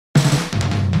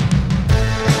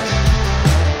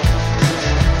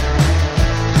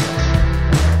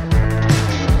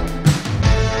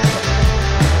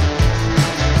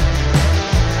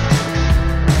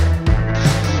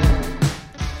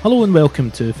Hello and welcome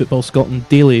to Football Scotland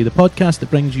Daily, the podcast that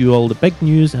brings you all the big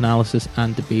news, analysis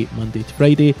and debate Monday to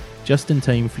Friday, just in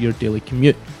time for your daily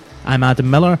commute. I'm Adam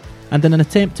Miller, and in an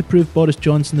attempt to prove Boris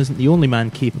Johnson isn't the only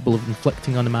man capable of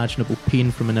inflicting unimaginable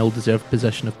pain from an ill-deserved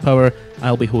position of power,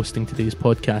 I'll be hosting today's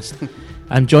podcast.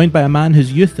 I'm joined by a man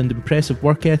whose youth and impressive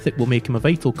work ethic will make him a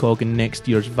vital cog in next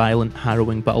year's violent,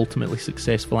 harrowing but ultimately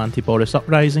successful anti-Boris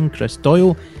uprising, Chris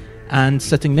Doyle. And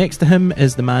sitting next to him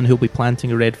is the man who'll be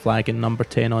planting a red flag in number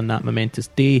 10 on that momentous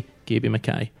day, Gaby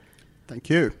Mackay. Thank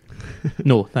you.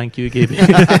 No, thank you, Gaby.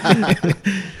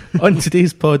 On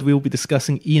today's pod, we'll be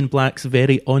discussing Ian Black's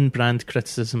very on-brand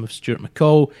criticism of Stuart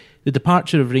McCall, the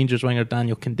departure of Rangers winger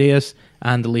Daniel Candeias,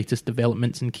 and the latest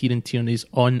developments in Kieran Tierney's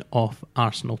on-off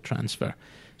Arsenal transfer.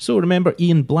 So remember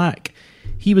Ian Black.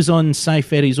 He was on Cy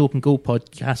Ferry's Open Goal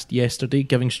podcast yesterday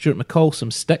giving Stuart McCall some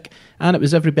stick, and it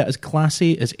was every bit as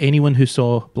classy as anyone who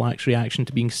saw Black's reaction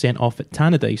to being sent off at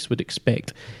Tannadice would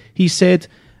expect. He said,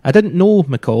 "I didn't know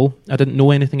McCall, I didn't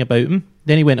know anything about him."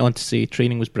 Then he went on to say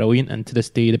training was brilliant and to this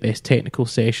day the best technical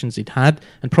sessions he'd had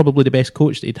and probably the best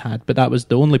coach that he'd had, but that was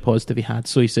the only positive he had.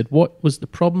 So he said, what was the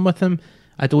problem with him?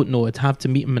 I don't know, I'd have to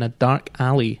meet him in a dark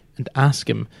alley and ask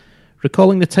him.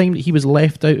 Recalling the time that he was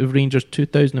left out of Rangers'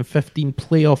 2015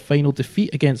 playoff final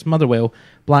defeat against Motherwell,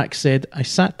 Black said, "I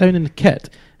sat down in the kit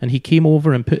and he came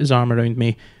over and put his arm around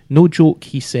me. No joke,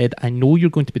 he said, I know you're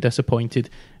going to be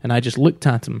disappointed, and I just looked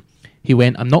at him. He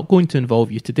went, I'm not going to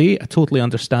involve you today. I totally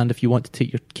understand if you want to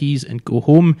take your keys and go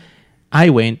home. I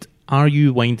went, are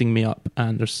you winding me up?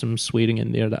 And there's some swearing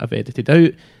in there that I've edited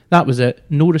out. That was it.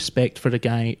 No respect for the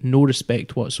guy. No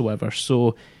respect whatsoever."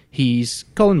 So he's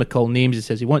calling McCall names. He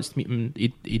says he wants to meet him.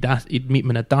 He'd meet him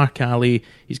in a dark alley.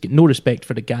 He's got no respect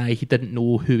for the guy. He didn't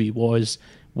know who he was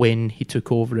when he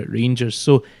took over at Rangers.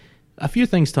 So a few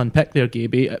things to unpick there,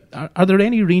 Gaby. Are there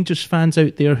any Rangers fans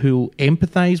out there who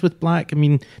empathise with Black? I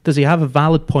mean, does he have a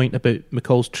valid point about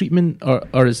McCall's treatment,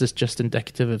 or is this just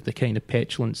indicative of the kind of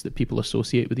petulance that people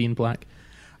associate with Ian Black?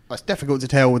 It's difficult to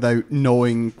tell without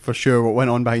knowing for sure what went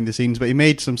on behind the scenes, but he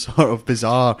made some sort of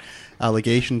bizarre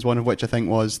allegations, one of which I think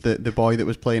was that the boy that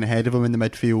was playing ahead of him in the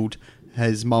midfield,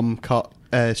 his mum cut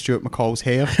Stuart McCall's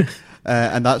hair.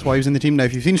 And that's why he was in the team. Now,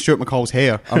 if you've seen Stuart McCall's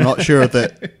hair, I'm not sure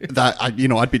that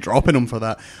I'd be dropping him for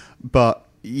that. But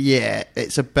yeah,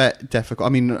 it's a bit difficult.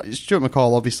 I mean, Stuart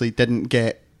McCall obviously didn't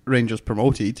get Rangers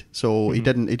promoted, so he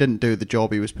didn't do the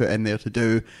job he was put in there to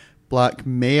do. Black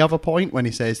may have a point when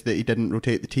he says that he didn't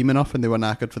rotate the team enough and they were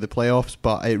knackered for the playoffs,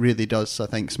 but it really does, I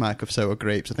think, smack of sour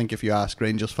grapes. I think if you ask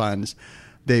Rangers fans,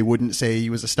 they wouldn't say he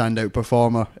was a standout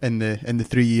performer in the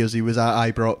 3 years he was at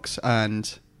Ibrox,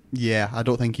 and yeah, I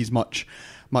don't think he's much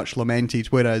lamented.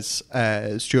 Whereas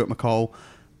Stuart McCall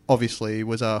obviously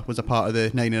was a part of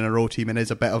the 9 in a row team and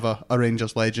is a bit of a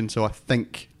Rangers legend. So I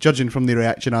think, judging from the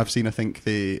reaction I've seen, I think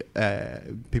the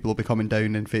people will be coming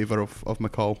down in favour of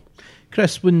McCall.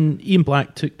 Chris, when Ian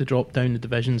Black took the drop down the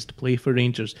divisions to play for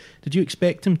Rangers, did you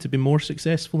expect him to be more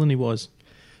successful than he was?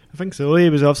 I think so. He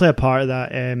was obviously a part of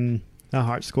that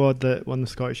Hearts squad that won the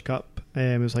Scottish Cup.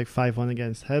 It was like 5-1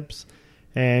 against Hibs.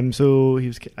 So he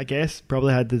was, I guess,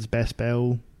 probably had his best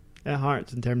spell at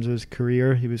Hearts in terms of his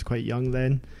career. He was quite young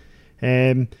then.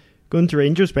 Going to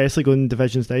Rangers, especially going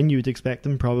divisions down, you would expect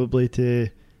him probably to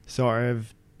sort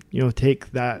of,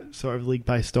 take that sort of league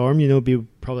by storm, be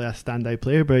probably a standout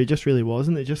player, but he just really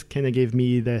wasn't. It just kind of gave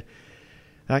me that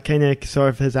kind of sort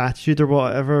of his attitude or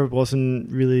whatever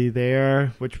wasn't really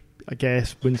there, which I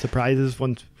guess wouldn't surprise us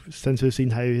since we've seen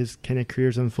how his kind of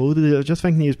career's unfolded. I was just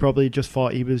thinking he was probably just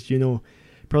thought he was,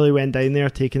 probably went down there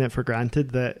taking it for granted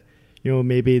that,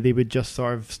 maybe they would just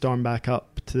sort of storm back up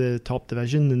to the top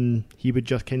division and he would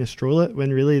just kind of stroll it,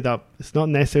 when really that it's not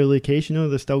necessarily the case.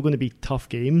 There's still going to be tough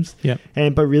games. Yeah.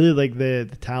 But really, like the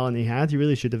talent he had, he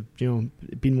really should have,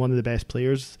 been one of the best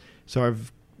players sort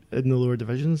of in the lower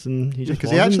divisions, and he just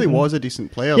because he actually was a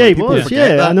decent player. Yeah, he was.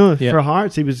 Yeah, I know. Yeah. For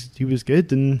Hearts, he was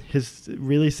good, and his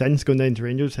really since going down to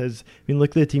Rangers, look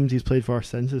at the teams he's played for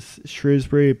since. It's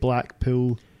Shrewsbury,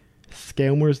 Blackpool,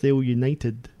 Skelmersdale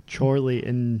United, Chorley,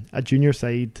 in a junior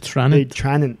side.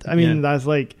 Tranent. I mean, that's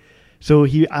like, so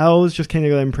I always just kind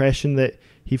of got the impression that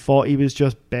he thought he was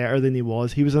just better than he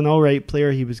was. He was an alright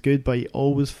player, he was good, but he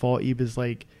always thought he was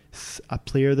like a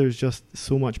player that was just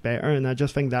so much better. And I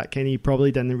just think that he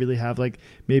probably didn't really have like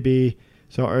maybe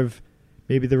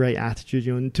the right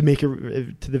attitude, to make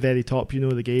it to the very top,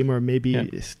 of the game, or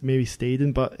maybe stayed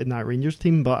in that Rangers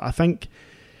team. But I think,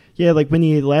 yeah, like when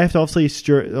he left, obviously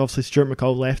Stuart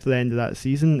McCall left at the end of that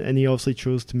season, and he obviously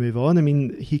chose to move on. I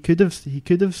mean, he could have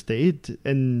stayed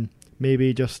and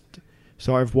maybe just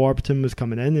sort of Warburton was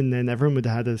coming in, and then everyone would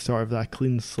have had a sort of that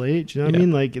clean slate. Do you know what I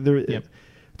mean? Like I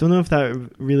don't know if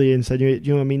that really insinuates.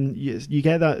 You know, what I mean, you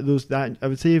get that. I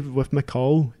would say with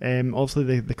McCall,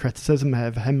 obviously the criticism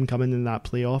of him coming in that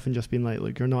playoff and just being like,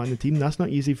 look, you're not in the team. That's not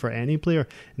easy for any player,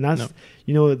 and that's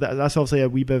you know that's obviously a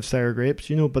wee bit of sour grapes.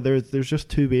 You know, but there's just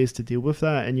two ways to deal with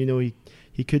that, and you know he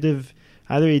could have.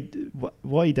 Either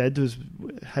what he did was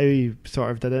how he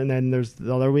sort of did it, and then there's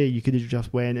the other way. You could have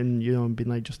just went and been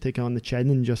like just take it on the chin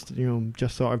and just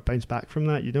sort of bounce back from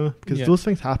that, because those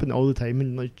things happen all the time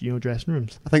in dressing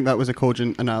rooms. I think that was a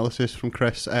cogent analysis from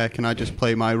Chris. Can I just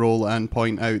play my role and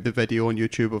point out the video on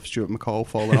YouTube of Stuart McCall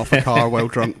falling off a car while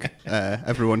drunk?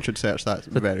 Everyone should search that. It's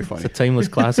very funny. It's a timeless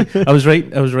classic. I was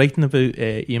writing about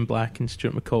Ian Black and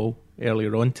Stuart McCall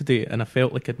earlier on today, and I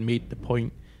felt like I'd made the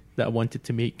point that I wanted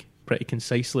to make pretty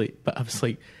concisely, but I was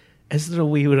like, is there a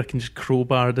way where I can just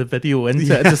crowbar the video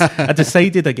into it? I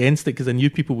decided against it because I knew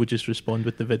people would just respond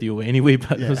with the video anyway,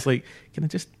 but I was like, can I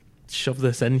just shove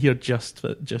this in here just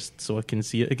so I can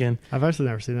see it again? I've actually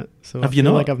never seen it, so have I you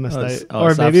feel not? like I've missed out. Oh,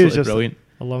 or maybe it was just brilliant.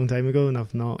 A long time ago and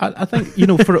I've not. I think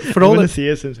for all I'm that see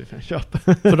it as soon as we finish up.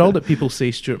 for all that people say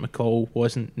Stuart McCall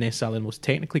wasn't necessarily the most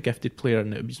technically gifted player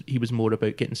and he was more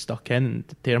about getting stuck in and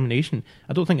determination,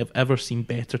 I don't think I've ever seen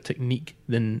better technique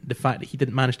than the fact that he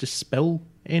didn't manage to spill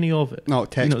any of it. No,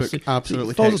 textbook,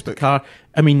 absolutely falls textbook. Off the car.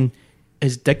 I mean,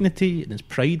 his dignity and his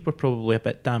pride were probably a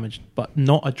bit damaged, but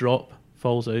not a drop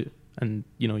falls out, and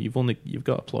you've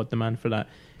got to applaud the man for that.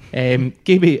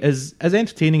 Gaby, as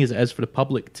entertaining as it is for the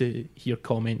public to hear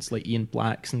comments like Ian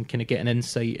Black's and kind of get an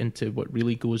insight into what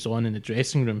really goes on in the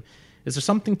dressing room, is there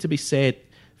something to be said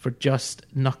for just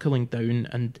knuckling down?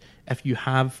 And if you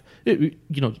have, a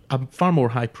far more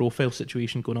high profile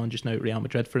situation going on just now at Real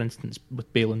Madrid, for instance,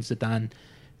 with Bale and Zidane,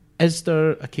 is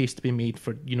there a case to be made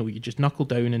for, you just knuckle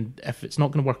down, and if it's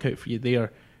not going to work out for you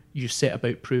there, you set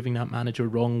about proving that manager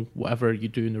wrong, whatever you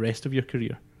do in the rest of your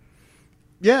career?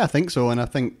 Yeah, I think so, and I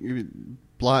think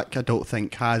Black, I don't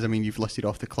think has. I mean, you've listed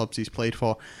off the clubs he's played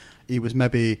for. He was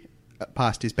maybe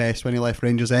past his best when he left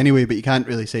Rangers anyway, but you can't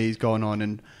really say he's gone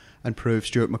on and proved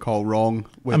Stuart McCall wrong.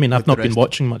 I've not been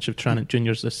watching much of Tranent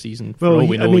Juniors this season. For all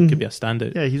we know, he could be a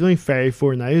standout. Yeah, he's only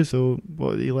 34 now, so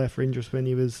he left Rangers when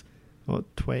he was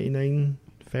 29,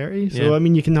 30. So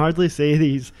you can hardly say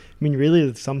that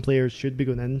really some players should be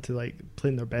going into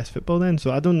playing their best football then. So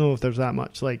I don't know if there's that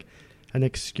much an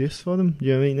excuse for them.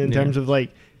 You know what I mean? In terms of unless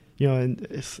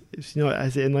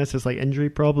it's injury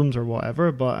problems or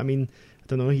whatever. But I don't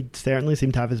know. He certainly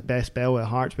seemed to have his best spell at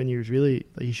Hearts when he was really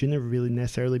he shouldn't have really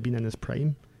necessarily been in his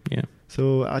prime. Yeah.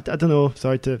 So I don't know.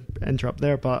 Sorry to interrupt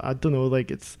there, but I don't know. I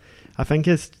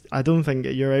don't think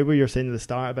you're right where you're saying at the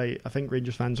start about. I think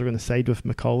Rangers fans are going to side with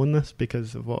McCall in this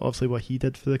because of what he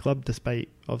did for the club, despite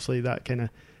obviously that kind of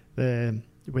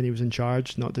when he was in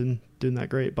charge not doing that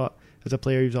great. But as a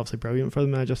player, he was obviously brilliant for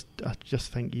them. I just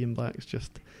think Ian Black's I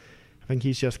think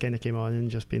he's just kind of came on and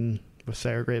just been with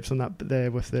sour grapes on that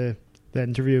with the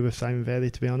interview with Simon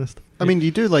Veli, to be honest. I mean,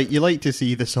 you like to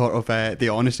see the sort of the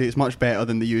honesty. It's much better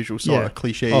than the usual sort of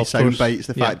cliche sound bites.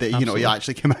 The fact that he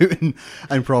actually came out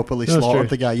and properly slaughtered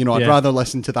the guy. I'd rather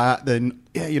listen to that than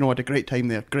had a great time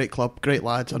there, great club, great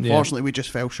lads. Unfortunately, we just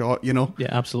fell short. Yeah,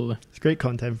 absolutely. It's great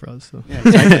content for us. So. Yeah,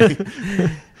 exactly.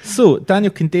 So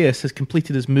Daniel Candeias has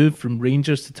completed his move from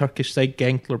Rangers to Turkish side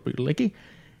Gençler Birliği.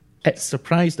 It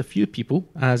surprised a few people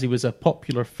as he was a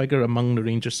popular figure among the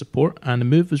Rangers support, and the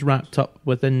move was wrapped up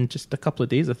within just a couple of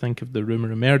days, I think, of the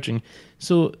rumour emerging.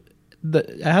 So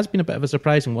it has been a bit of a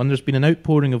surprising one. There's been an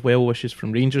outpouring of well wishes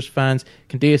from Rangers fans.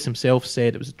 Candeias himself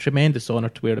said it was a tremendous honour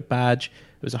to wear the badge.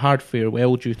 It was a hard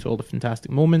farewell due to all the fantastic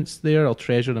moments there. I'll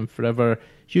treasure them forever.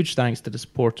 Huge thanks to the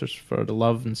supporters for the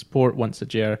love and support. Once a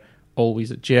Ger, always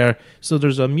a Ger. So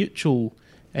there's a mutual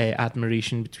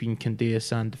admiration between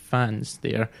Candeias and the fans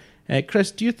there.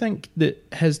 Chris, do you think that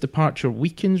his departure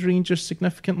weakens Rangers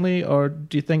significantly, or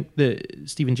do you think that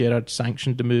Steven Gerrard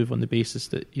sanctioned the move on the basis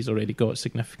that he's already got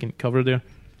significant cover there?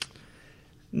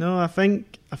 No, I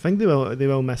think they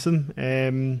will miss him.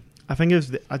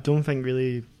 I don't think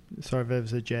really sort of it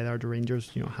was the Gerrard or Rangers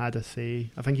had a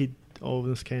say. I think he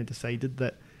always kind of decided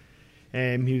that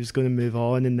he was going to move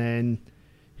on, and then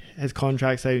his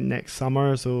contract's out next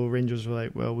summer, so Rangers were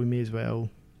like, well, we may as well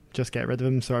just get rid of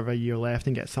him, sort of a year left,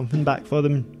 and get something back for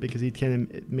them because he'd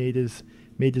kind of made his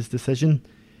decision.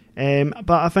 But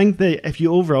I think that if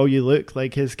you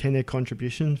look his kind of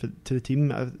contribution to the team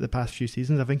the past few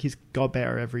seasons, I think he's got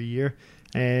better every year.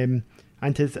 I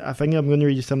think I'm going to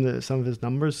read you some of his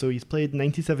numbers. So he's played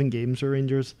 97 games for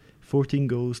Rangers, 14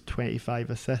 goals,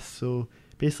 25 assists. So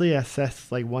basically assists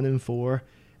 1 in 4.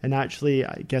 And actually,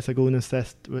 I guess a goal and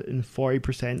assist in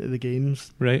 40% of the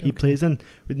games he plays in.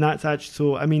 And that's actually,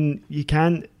 so I mean, you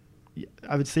can't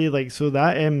I would say like so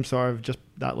that sort of just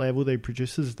that level they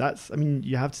produces. That's, I mean,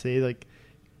 you have to say like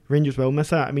Rangers will miss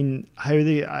that. I mean, how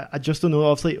they, I just don't know.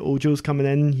 Obviously, Ojo's coming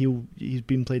in. He's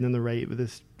been playing on the right with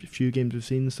this few games we've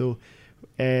seen. So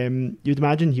you'd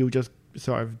imagine he'll just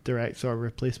sort of direct sort of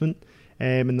replacement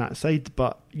in that side.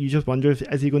 But you just wonder if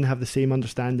is he going to have the same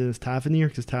understanding as Tavernier,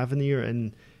 because Tavernier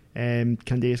and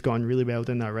Candace got on really well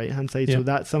down that right hand side. Yeah. So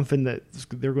that's something that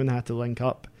they're going to have to link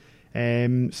up.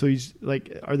 So he's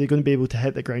like, are they going to be able to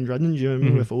hit the ground running? Do you know what I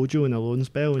mean, with Ojo in a loan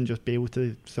spell and just be able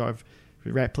to sort of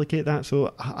replicate that?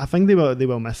 So I think they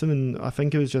will miss him, and I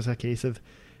think it was just a case of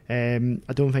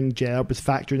I don't think Gerrard was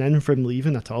factoring in from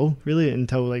leaving at all, really,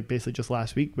 until like basically just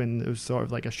last week, when it was sort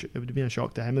of like it would have been a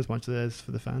shock to him as much as it is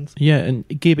for the fans. Yeah, and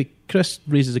Gabe, Chris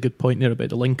raises a good point there about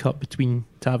the link up between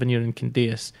Tavernier and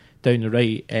Candace down the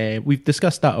right. We've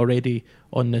discussed that already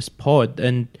on this pod,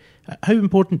 and how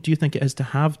important do you think it is to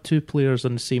have two players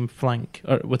on the same flank,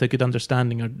 or with a good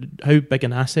understanding, or how big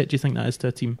an asset do you think that is to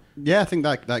a team? Yeah, I think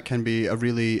that can be a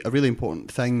really important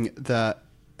thing that,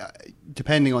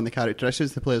 depending on the characteristics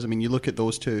of the players. I mean, you look at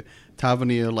those two.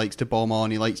 Tavernier likes to bomb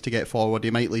on, he likes to get forward, he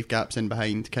might leave gaps in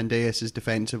behind. Candace is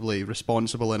defensively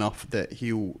responsible enough that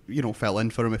he'll, fill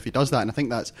in for him if he does that. And I think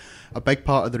that's a big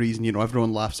part of the reason,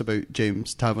 everyone laughs about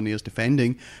James Tavernier's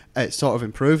defending. It's sort of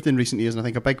improved in recent years, and I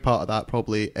think a big part of that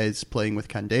probably is playing with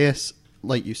Candace.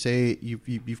 Like you say,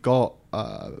 you've got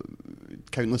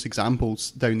countless examples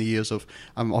down the years of,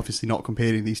 I'm obviously not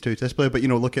comparing these two to this player, but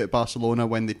look at Barcelona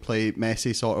when they'd play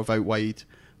Messi sort of out wide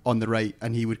on the right,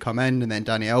 and he would come in, and then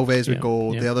Dani Alves would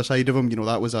go the other side of him.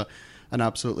 That was an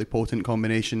absolutely potent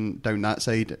combination down that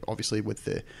side. Obviously, with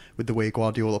the way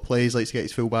Guardiola plays, likes to get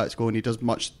his fullbacks going. He does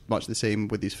much the same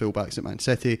with his fullbacks at Man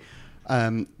City.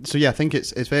 So yeah, I think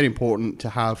it's very important to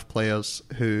have players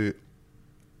who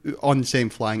on the same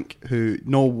flank, who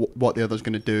know what the other's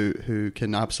going to do, who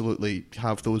can absolutely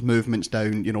have those movements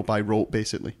down, by rote,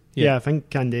 basically. Yeah, I think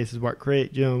Candace's work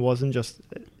rate, wasn't just,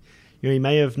 he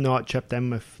may have not chipped in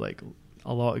with like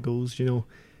a lot of goals,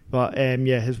 but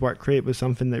his work rate was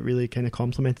something that really kind of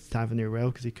complemented Tavernier well,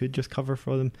 because he could just cover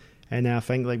for them. And I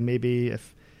think like maybe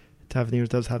if Tavernier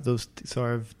does have those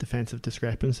sort of defensive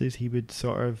discrepancies, he would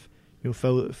sort of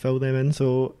fill them in.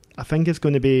 So I think it's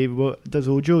going to be, what does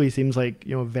Ojo? He seems like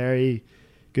very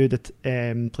good at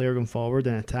player going forward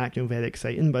and attack, very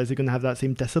exciting. But is he going to have that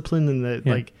same discipline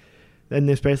and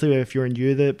especially if you're in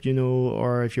Europe,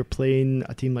 or if you're playing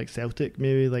a team like Celtic,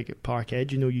 maybe like at Park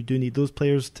Edge, you do need those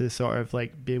players to sort of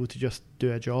like be able to just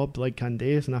do a job like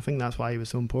Candace, and I think that's why he was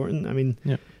so important. I mean,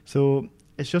 so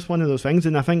it's just one of those things,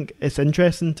 and I think it's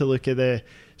interesting to look at the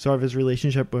sort of his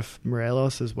relationship with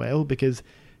Morelos as well, because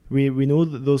we know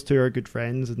that those two are good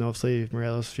friends, and obviously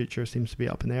Morelos' future seems to be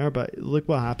up in the air. But look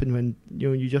what happened when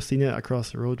you just seen it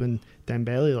across the road when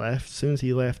Dembele left. As soon as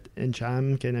he left in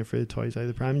Cham, getting through the toys out of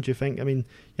the pram, do you think? I mean,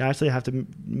 you actually have to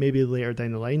maybe later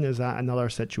down the line, is that another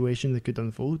situation that could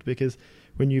unfold? Because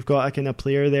when you've got a kind of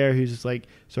player there who's like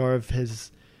sort of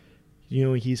his,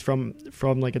 he's from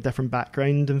like a different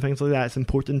background and things like that, it's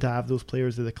important to have those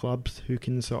players of the clubs who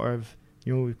can sort of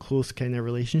close kind of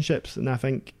relationships, and I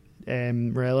think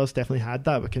Morelos definitely had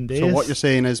that with Candace. So what you're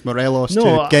saying is Morelos to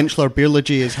Gensler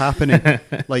Birligy is happening,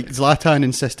 like Zlatan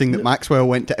insisting that Maxwell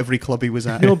went to every club he was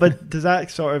at. No, but does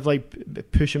that sort of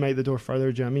like push him out the door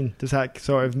further? Do you know what I mean?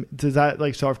 Does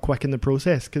that quicken the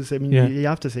process? Because I mean, you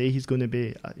have to say he's going to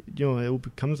be, it will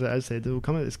come, as I said, it will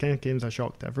come at this kind of game as a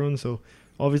shock to everyone. So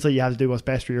obviously you have to do what's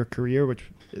best for your career, which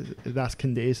that's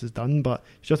Candace has done, but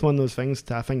it's just one of those things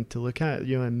I think to look at.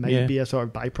 It might be a sort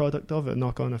of byproduct of it,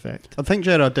 knock-on effect. I think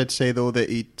Gerrard did say though that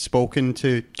he'd spoken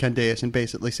to Candace and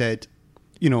basically said,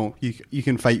 you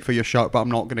can fight for your shirt, but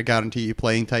I'm not going to guarantee you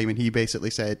playing time. And he basically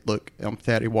said, look, I'm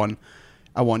 31,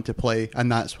 I want to play, and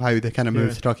that's how the kind of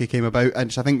move to Turkey came about.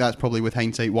 And I think that's probably, with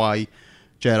hindsight, why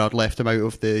Gerrard left him out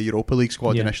of the Europa League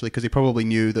squad initially, because he probably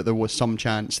knew that there was some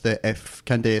chance that if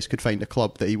Candace could find a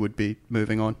club that he would be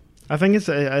moving on. I think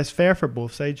it's fair for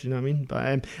both sides, you know what I mean? But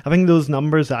I think those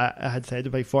numbers I had said,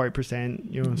 about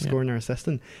 40%, scoring or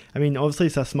assisting. I mean, obviously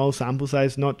it's a small sample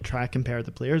size, not to try to compare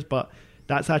the players, but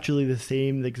that's actually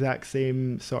the exact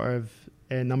same sort of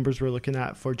numbers we're looking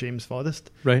at for James Forrest,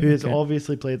 who has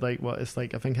obviously played I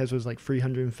think his was like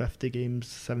 350 games,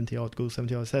 70 odd goals,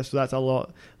 70 odd assists. So that's a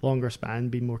lot longer span,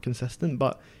 be more consistent.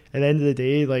 But at the end of the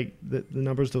day, like the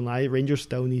numbers don't lie. Rangers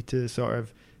still need to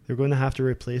they're going to have to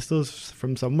replace those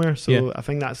from somewhere. So I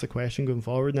think that's the question going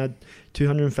forward. Now,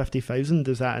 250,000,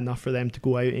 is that enough for them to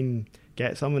go out and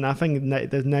get someone? I think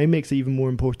that now makes it even more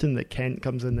important that Kent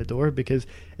comes in the door, because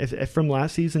if from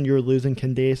last season you're losing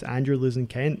Candace and you're losing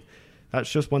Kent,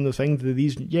 that's just one of those things.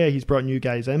 He's brought new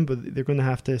guys in, but they're going to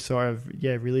have to sort of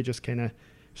really just kind of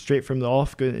straight from the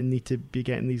off go and need to be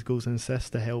getting these goals and assists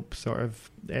to help sort of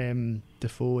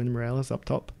Defoe and Morelos up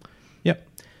top. Yep.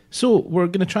 So we're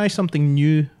going to try something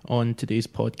new on today's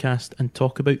podcast and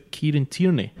talk about Kieran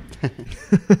Tierney.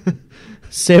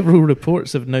 Several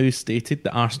reports have now stated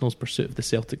that Arsenal's pursuit of the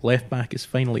Celtic left-back is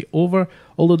finally over,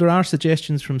 although there are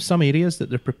suggestions from some areas that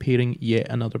they're preparing yet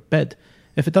another bid.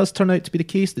 If it does turn out to be the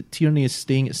case that Tierney is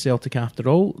staying at Celtic after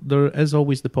all, there is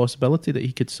always the possibility that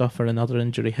he could suffer another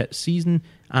injury-hit season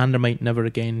and there might never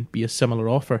again be a similar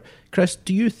offer. Chris,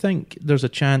 do you think there's a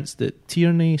chance that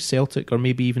Tierney, Celtic, or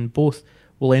maybe even both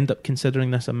will end up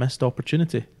considering this a missed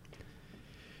opportunity?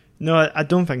 No, I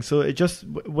don't think so. It just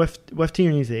with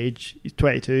Tierney's age, he's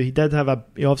 22. He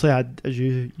obviously had, as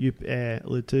you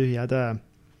alluded to, he had a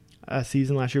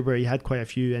season last year where he had quite a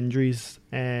few injuries,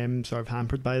 sort of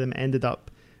hampered by them. Ended up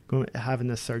having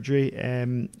this surgery.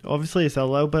 Obviously, it's a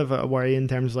little bit of a worry in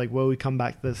terms of like, will we come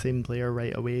back to the same player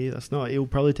right away? That's not. It'll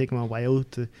probably take him a while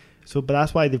to. So, but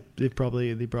that's why they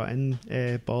brought in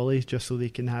Bolly, just so they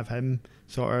can have him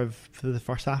sort of for the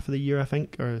first half of the year, I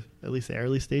think, or at least the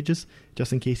early stages,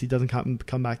 just in case he doesn't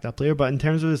come back that player. But in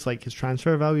terms of his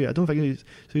transfer value, I don't think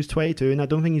he's 22, and I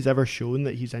don't think he's ever shown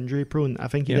that he's injury prone. I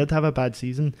think he did have a bad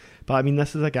season, but I mean,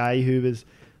 this is a guy who was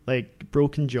like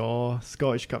broken jaw,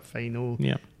 Scottish Cup final,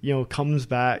 comes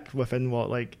back within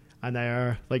an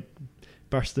hour,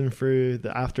 bursting through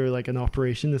after like an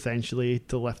operation essentially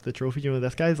to lift the trophy.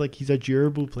 This guy's he's a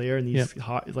durable player, and he's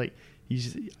hard,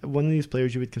 he's one of these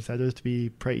players you would consider to be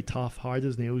pretty tough, hard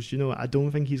as nails. I don't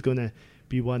think he's going to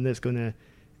be one that's going to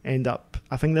end up.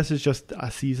 I think this is just a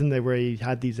season where he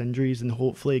had these injuries and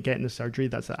hopefully getting the surgery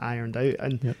that's ironed out.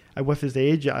 And with his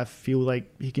age, I feel like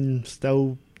he can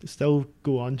still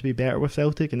go on to be better with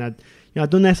Celtic. And I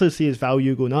don't necessarily see his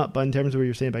value going up, but in terms of what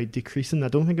you're saying about decreasing, I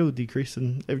don't think it will decrease.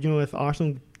 And if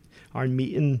Arsenal are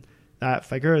meeting that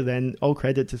figure, then all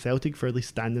credit to Celtic for at least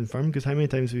standing firm, because how many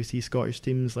times we see Scottish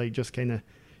teams just kind of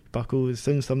buckle as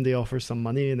soon as somebody offers some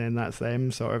money, and then that's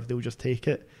them they'll just take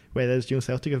it, whereas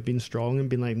Celtic have been strong and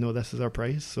been like, no, this is our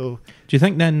price. So do you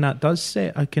think then that does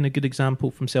set a kind of good example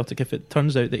from Celtic if it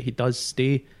turns out that he does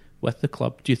stay with the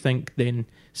club? Do you think then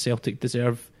Celtic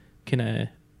deserve kind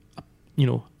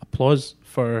of applause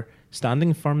for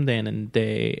standing firm then, and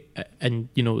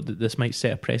this might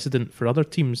set a precedent for other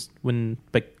teams when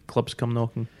big clubs come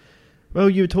knocking? Well,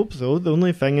 you would hope so. The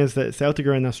only thing is that Celtic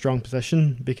are in a strong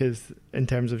position because in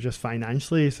terms of just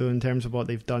financially, so in terms of what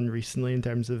they've done recently, in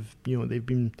terms of they've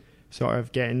been sort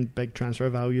of getting big transfer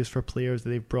values for players that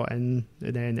they've brought in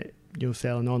and then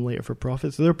selling on later for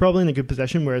profit. So they're probably in a good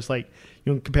position, whereas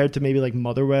compared to maybe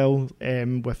Motherwell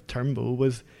with Turnbull,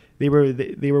 was they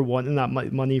were wanting that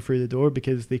money through the door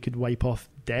because they could wipe off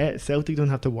debt. Celtic don't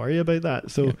have to worry about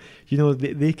that. So they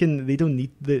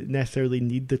don't necessarily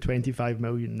need the 25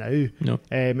 million now. No.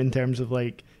 In terms of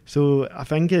so I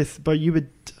think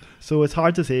so it's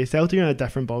hard to say. Celtic are in a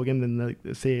different ballgame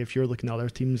than say if you're looking at other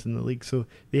teams in the league. So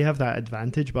they have that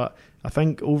advantage. But I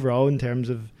think overall, in terms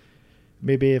of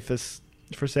maybe if it's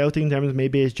for Celtic, in terms of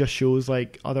maybe it just shows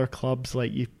other clubs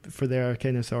for their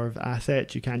kind of sort of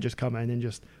assets, you can't just come in and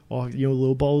just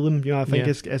lowball them. I think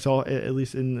it's all at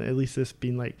least it's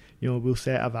been we'll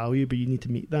set a value, but you need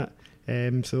to meet that.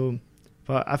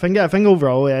 But I think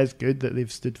overall it is good that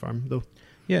they've stood firm though.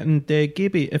 Yeah, and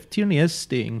Gaby, if Tierney is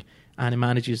staying and he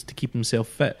manages to keep himself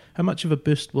fit, how much of a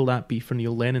boost will that be for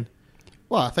Neil Lennon?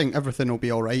 Well, I think everything will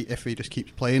be all right if he just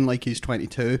keeps playing like he's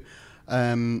 22.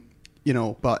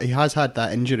 But he has had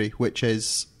that injury, which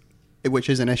is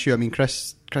an issue. I mean,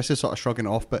 Chris is sort of shrugging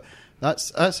off, but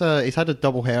he's had a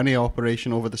double hernia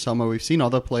operation over the summer. We've seen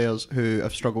other players who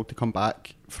have struggled to come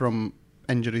back from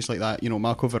injuries like that.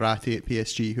 Marco Verratti at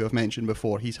PSG, who I've mentioned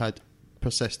before, he's had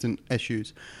persistent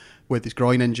issues with his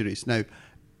groin injuries. Now,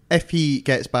 if he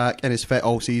gets back and is fit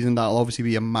all season, that'll obviously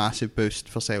be a massive boost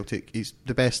for Celtic. He's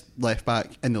the best left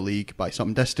back in the league by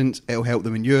some distance. It'll help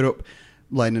them in Europe.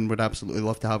 Lennon would absolutely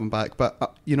love to have him back, but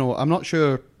I'm not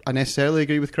sure I necessarily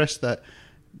agree with Chris that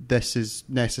this is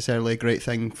necessarily a great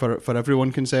thing for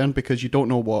everyone concerned, because you don't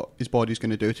know what his body's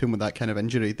going to do to him with that kind of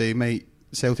injury.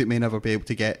 Celtic may never be able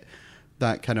to get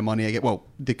that kind of money. Well,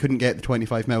 they couldn't get the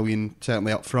 25 million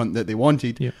certainly up front that they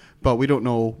wanted, but we don't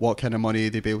know what kind of money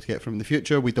they'll be able to get from in the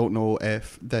future. We don't know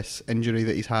if this injury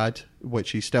that he's had,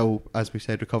 which he's still, as we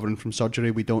said, recovering from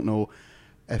surgery, we don't know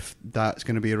if that's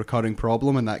going to be a recurring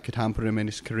problem and that could hamper him in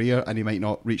his career, and he might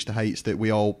not reach the heights that we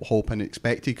all hope and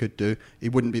expect he could do. He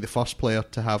wouldn't be the first player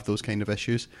to have those kind of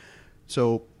issues.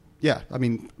 So, yeah, I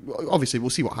mean, obviously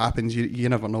we'll see what happens. You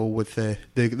never know with the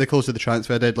closer the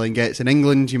transfer deadline gets. In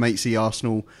England, you might see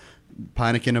Arsenal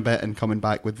panicking a bit and coming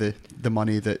back with the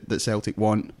money that Celtic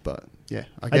want. But yeah,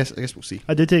 I guess we'll see.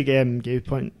 I did take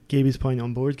Gaby's point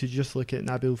on board, because you just look at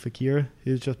Nabil Fekir,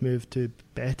 who's just moved to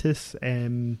Betis,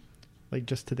 like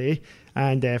just today,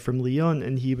 and from Lyon,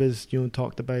 and he was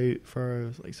talked about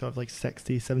for like sort of like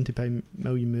 60-70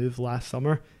 million move last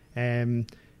summer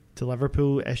to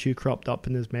Liverpool. Issue cropped up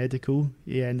in his medical.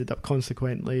 He ended up,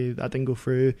 consequently, that didn't go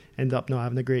through, ended up not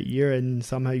having a great year, and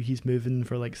somehow he's moving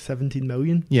for like 17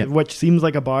 million, which seems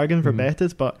like a bargain for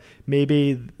Betis, but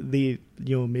maybe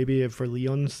maybe for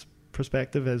Lyon's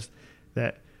perspective is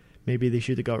that maybe they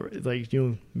should have got they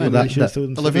should have sold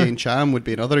him Olivier sooner. Ncham would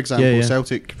be another example. Yeah.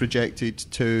 Celtic rejected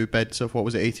 2 bids of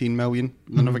 18 million.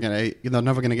 They're never going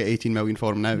to get 18 million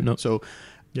for him now. No. So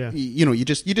Yeah, you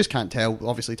just can't tell.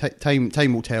 Obviously,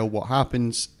 time will tell what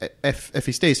happens. If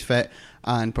he stays fit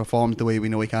and performs the way we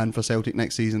know he can for Celtic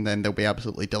next season, then they'll be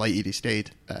absolutely delighted he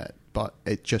stayed. But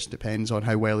it just depends on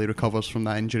how well he recovers from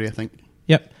that injury, I think.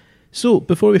 Yep. So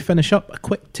before we finish up, a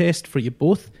quick test for you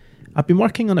both. I've been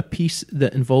working on a piece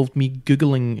that involved me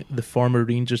Googling the former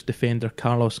Rangers defender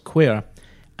Carlos Quer,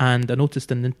 and I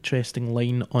noticed an interesting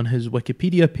line on his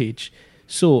Wikipedia page.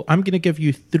 So I'm going to give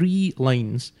you 3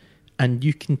 lines, and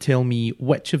you can tell me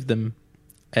which of them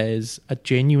is a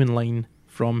genuine line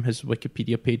from his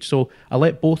Wikipedia page. So I'll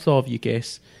let both of you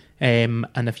guess, and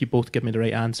if you both give me the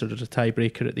right answer, there's a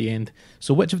tiebreaker at the end.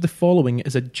 So which of the following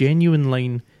is a genuine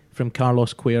line from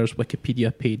Carlos Quer's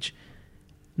Wikipedia page?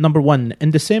 Number 1,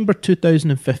 in December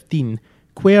 2015,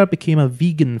 Quer became a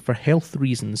vegan for health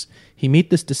reasons. He made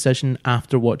this decision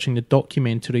after watching the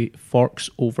documentary Forks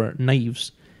Over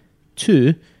Knives.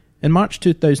 2, in March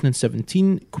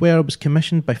 2017, Quer was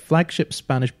commissioned by flagship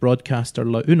Spanish broadcaster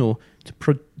La Uno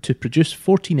to produce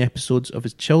 14 episodes of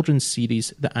his children's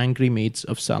series The Angry Maids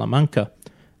of Salamanca.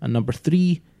 And number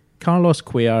 3, Carlos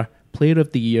Quer, Player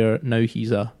of the Year, now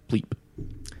he's a bleep.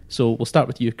 So we'll start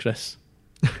with you, Chris.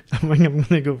 I think I'm going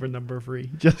to go for number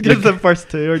 3, just because the first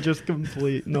 2 are just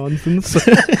complete nonsense.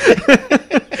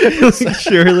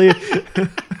 Surely, I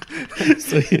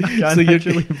can't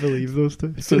actually believe those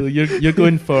 2. So you're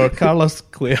going for Carlos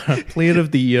Quer, Player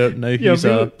of the Year, now he's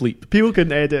a bleep. People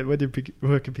can edit with their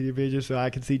Wikipedia pages, so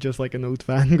I can see just like an old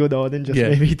fan going on and just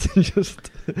maybe just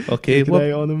okay. keep an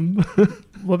eye on him.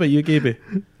 What about you, Gaby?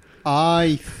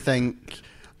 I think...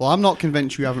 Well, I'm not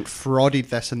convinced you haven't frauded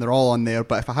this and they're all on there,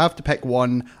 but if I have to pick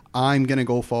one, I'm going to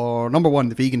go for number 1,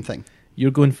 the vegan thing.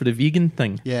 You're going for the vegan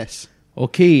thing? Yes.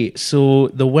 Okay, so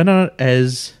the winner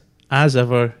is, as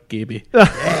ever, Gaby.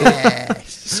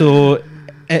 Yes. So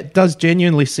it does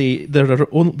genuinely say there are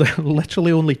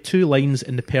literally only 2 lines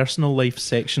in the personal life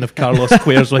section of Carlos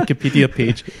Quer's Wikipedia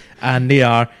page, and they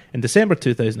are, in December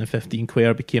 2015,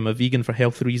 Quer became a vegan for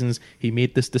health reasons. He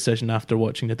made this decision after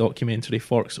watching the documentary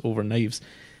Forks Over Knives.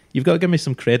 You've got to give me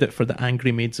some credit for the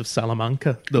Angry Maids of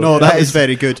Salamanca, though. No, that is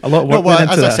very good. A lot of work went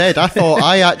into as that. I said,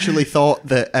 I actually thought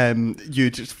that you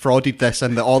just frauded this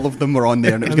and that all of them were on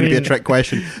there and it was going to be a trick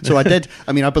question. So I did.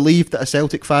 I mean, I believe that a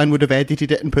Celtic fan would have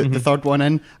edited it and put the third one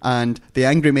in. And the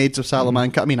Angry Maids of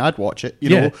Salamanca, I mean, I'd watch it. You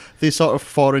know, these sort of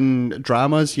foreign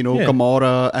dramas,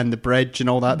 Gomorrah and The Bridge and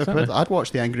all that. Exactly. I'd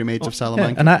watch the Angry Maids of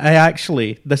Salamanca. Yeah. And I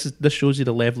actually, this shows you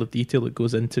the level of detail that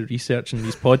goes into researching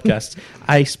these podcasts.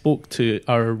 I spoke to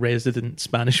our resident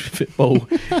Spanish football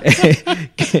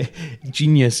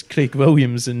genius, Craig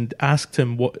Williams, and asked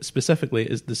him what specifically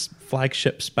is this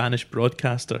flagship Spanish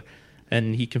broadcaster,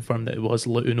 and he confirmed that it was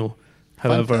La Uno.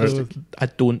 However, Fantastic. I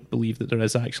don't believe that there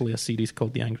is actually a series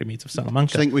called The Angry Maids of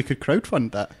Salamanca. Do you think we could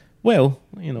crowdfund that? Well,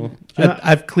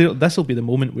 I've cleared. This will be the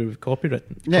moment where we've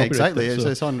copyrighted. Yeah, exactly. So.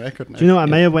 It's on record now. Do you know what? I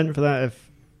may have went for that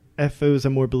if it was a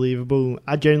more believable.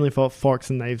 I genuinely thought Forks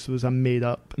and Knives was a made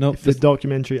up. No, if the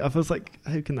documentary. I was like,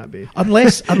 how can that be?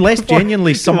 Unless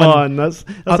genuinely someone. Come on, that's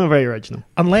not very original.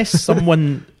 Unless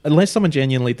someone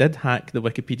genuinely did hack the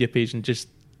Wikipedia page and just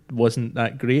wasn't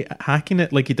that great at hacking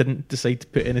it, like he didn't decide to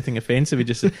put anything offensive. He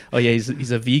just said, "Oh yeah,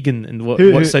 he's a vegan," and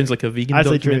what sounds like a vegan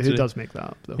documentary. Who does make that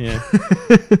up though? Yeah.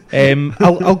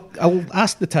 I'll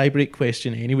ask the tiebreak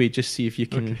question anyway, just see if you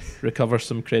can recover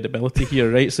some credibility here,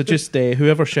 right? So just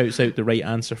whoever shouts out the right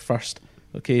answer first.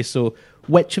 Okay, so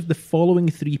which of the following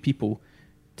 3 people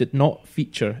did not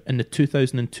feature in the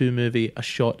 2002 movie A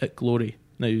Shot at Glory?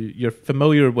 Now, you're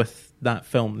familiar with that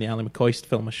film, the Ally McCoist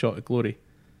film, A Shot at Glory.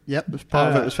 Yep,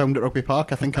 part of it was filmed at Rugby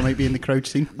Park. I think I might be in the crowd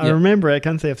scene. I remember it. I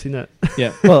can't say I've seen it.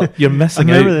 Yeah, well, you're missing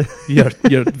out. that.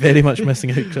 You're very much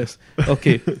missing out, Chris.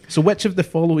 Okay, so which of the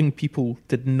following people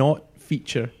did not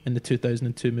feature in the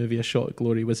 2002 movie A Shot at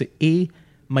Glory? Was it A,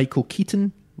 Michael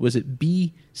Keaton? Was it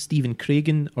B, Stephen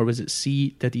Craigan? Or was it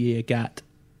C, Didier Agathe?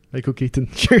 Michael Keaton,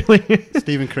 surely.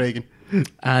 Stephen Craigan.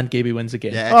 And Gaby wins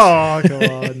again. Yes. Oh, come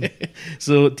on.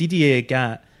 So Didier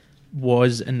Agathe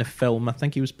was in the film. I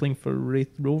think he was playing for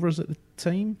Wraith Rovers at the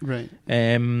time. Right.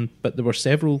 But there were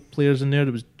several players in there.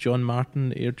 There was John Martin,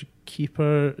 the Airdrie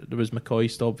keeper. There was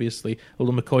McCoist, obviously.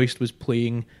 Although McCoist was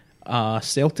playing a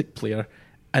Celtic player,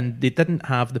 and they didn't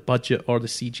have the budget or the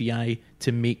CGI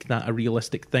to make that a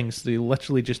realistic thing. So they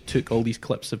literally just took all these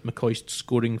clips of McCoist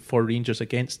scoring for Rangers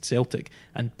against Celtic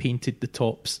and painted the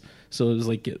tops. So it was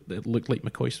like it looked like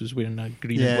McCoist was wearing a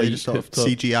green and Yeah, white he just sort of top.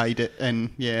 CGI'd it, and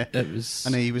It was,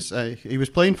 and he was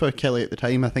playing for Kelly at the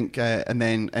time, I think, and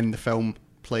then in the film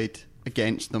played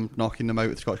against them, knocking them out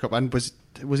of the Scottish Cup. And was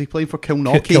he playing for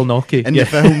Kilnockie? Kilnockie, in yeah. the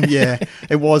film? Yeah,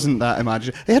 it wasn't that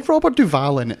imaginative. It had Robert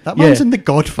Duvall in it. That man's Yeah. in The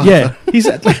Godfather. Yeah, he's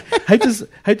like,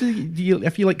 how do you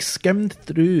if you like skimmed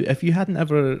through, if you hadn't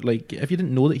ever like, if you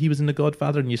didn't know that he was in The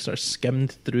Godfather and you sort of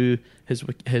skimmed through his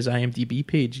IMDb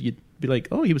page, you'd be like,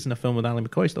 oh, he was in a film with Ali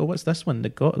McCoist. Oh, what's this one?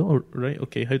 Oh, right,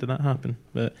 okay, how did that happen?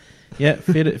 But yeah,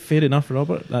 fair enough,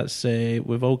 Robert. That's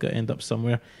we've all got to end up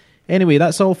somewhere. Anyway,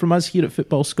 that's all from us here at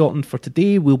Football Scotland for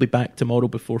today. We'll be back tomorrow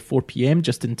before 4 p.m,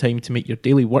 just in time to make your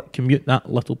daily work commute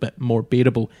that little bit more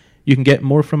bearable. You can get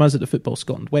more from us at the Football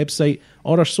Scotland website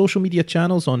or our social media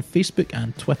channels on Facebook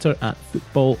and Twitter at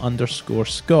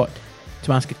football_Scot.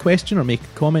 To ask a question or make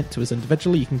a comment to us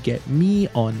individually, you can get me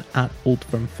on at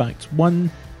OldFirmFacts1,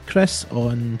 Chris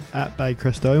on By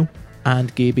Chris Doyle.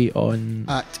 and Gaby on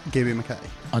At Gaby Mackay.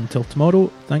 Until tomorrow,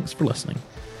 thanks for listening.